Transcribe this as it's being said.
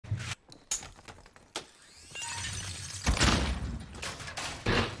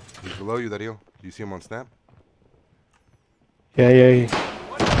He's below you, Dario. Do you see him on snap? Yeah.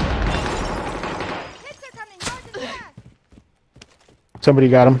 Somebody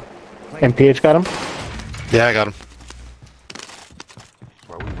got him. MPH got him. Yeah, I got him. That's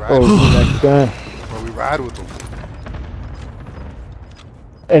why we ride. That's why we ride with them.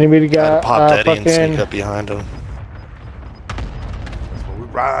 Anybody got popped Eddie fucking... and sneak up behind him. That's why we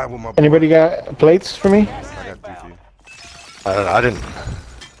ride with my boy. Anybody got plates for me? I got 3 for you. I didn't.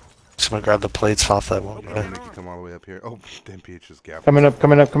 Just gonna grab the plates off that one guy. Make you come all the way up here. Oh, the MPH just gapped. Coming up. You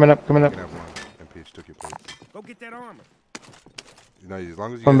can have one. MPH took your plates. Go get that armor. You know, as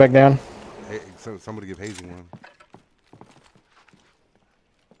long as you Coming back down. Hey, somebody give Hazy one.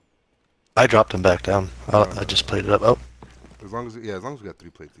 I dropped him back down. I just played it up. Oh. As long as we got 3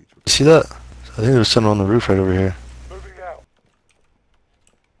 plates each. You see that? I think there's someone on the roof right over here. Moving out.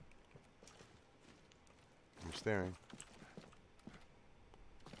 I'm staring.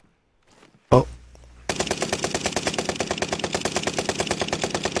 Oh.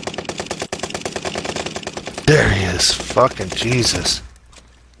 There he is. Fucking Jesus.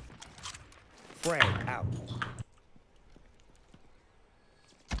 Frag out.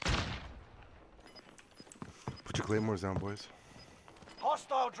 Put your claymores down, boys.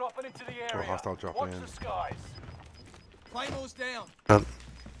 Hostile dropping into the area. Hostile dropping Watch in. the skies. Claymores down.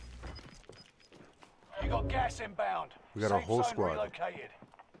 You got gas inbound. We got our Safe whole zone squad. Relocated.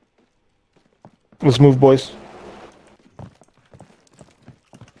 Let's move, boys.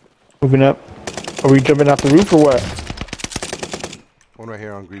 Moving up. Are we jumping off the roof or what? One right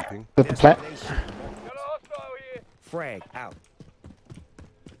here on green ping. At the plant? Got a hostile here. Frag out.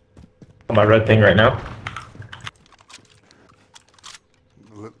 On my red ping right now.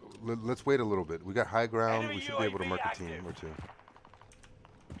 Let's wait a little bit. We got high ground. Enemy We should be able to mark a UAV team or two.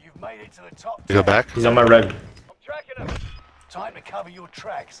 You've made it to the top. You go back? He's on my red. I'm tracking him. Time to cover your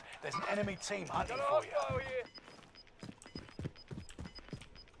tracks. There's an enemy team hunting for you.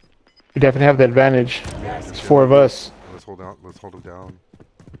 We definitely have the advantage. It's 4 of us. Let's hold out. Let's hold them down.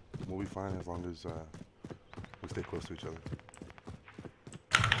 We'll be fine as long as we stay close to each other.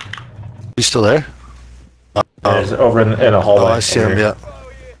 You still there? He's over in a hallway. Oh, I see him. Yeah.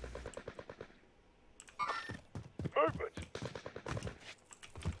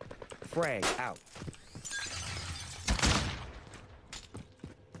 Frag out.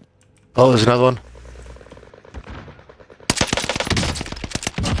 Oh, there's another one.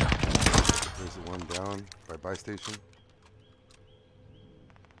 There's one down by buy station.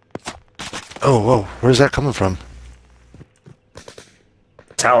 Oh, whoa. Where's that coming from?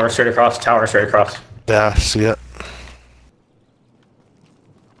 Tower straight across. Tower straight across. Yeah, see it.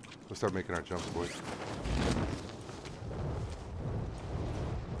 Let's start making our jumps, boys.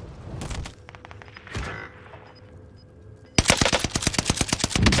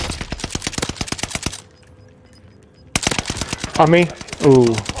 On me?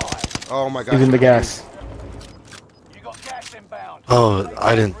 Ooh. Oh my god. He's in the gas. You got gas inbound. Oh,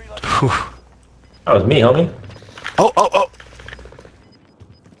 I didn't. Whew. That was me, homie. Oh.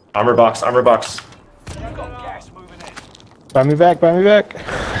 Armor box. Armor box. You got gas moving in. Buy me back.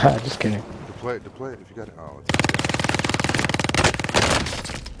 Just kidding. Deploy it if you got it. Oh, it's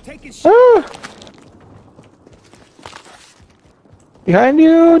Taking shit. Ah! Behind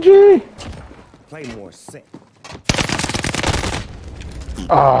you, G! Claymore set.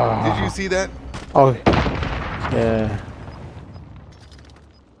 Ah. Did you see that? Oh. Yeah.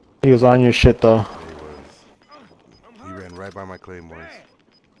 He was on your shit, though. Yeah, he was. He ran right by my claymores.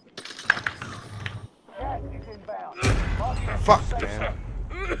 Gas is inbound. Fuck, man.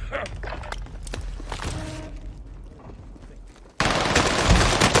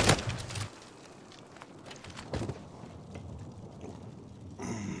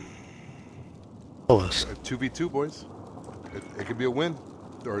 Oh, it's 2v2, boys. It could be a win.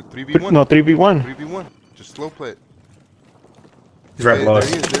 Or 3v1. No, 3v1. 3v1. Just slow play it. He's right below There us.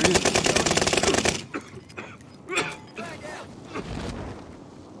 he is. There he is.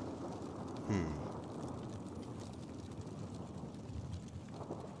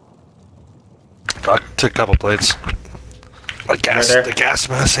 I took a couple plates. The gas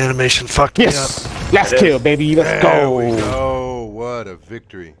mask animation fucked me up. Yes! Last kill, baby. Let's There go. we go. What a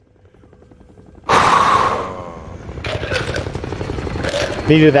victory.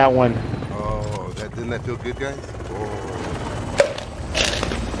 Needed that one. Oh, didn't that feel good, guys?